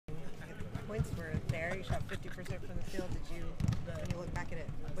there. You shot 50% from the field. When you look back at it,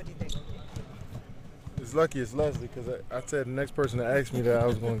 what do you think? It's lucky it's Leslie, because I said the next person to ask me that I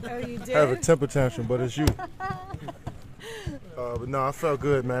was going Oh, you to did? have a temper tantrum, but it's you. But no, I felt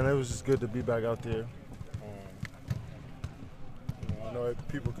good, man. It was just good to be back out there. I know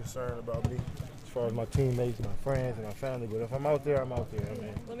people concerned about me as far as my teammates, my friends, and my family, but if I'm out there, I'm out there. I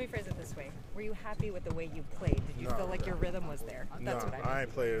mean, Let me phrase it this way. Were you happy with the way you played? Did you feel like your rhythm was there? That's what I mean. I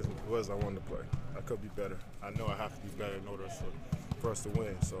ain't played as well as I wanted to play. I could be better. I know I have to be better in order for us to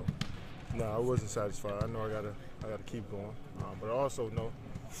win. So, no, I wasn't satisfied. I know I gotta keep going. But I also know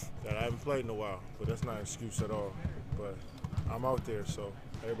that I haven't played in a while. But that's not an excuse at all. But I'm out there, so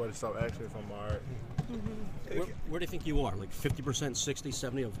everybody stop asking if I'm all right. Where do you think you are? Like 50%, 60,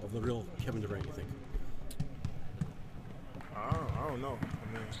 70 of the real Kevin Durant, you think? I don't know.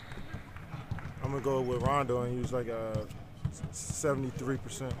 I mean, I'm going to go with Rondo and use like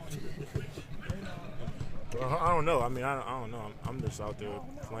 73%. Well, I don't know. I mean, I don't know. I'm just out there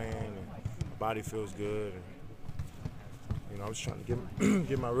playing, and my body feels good. And, I'm just trying to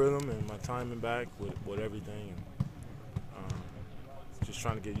get my rhythm and my timing back with everything. And, just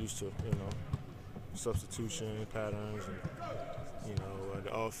trying to get used to, substitution patterns and,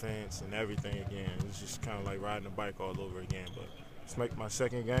 the offense and everything again. It's just kind of like riding a bike all over again. But it's my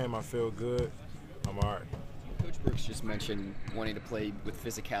second game. I feel good. I'm all right. Coach Brooks just mentioned wanting to play with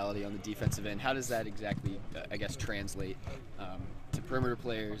physicality on the defensive end. How does that exactly, translate to perimeter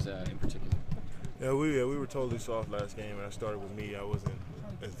players in particular? Yeah, we were totally soft last game, and I started with me. I wasn't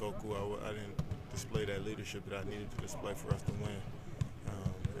as vocal. I didn't display that leadership that I needed to display for us to win.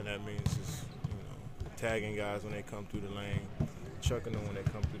 And that means just tagging guys when they come through the lane, chucking them when they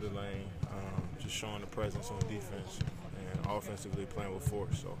come through the lane, just showing the presence on defense, and offensively playing with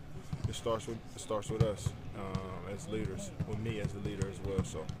force. So it starts with us as leaders, with me as the leader as well.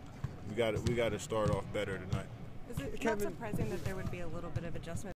 So we got to start off better tonight. Is it not surprising that there would be a little bit of adjustment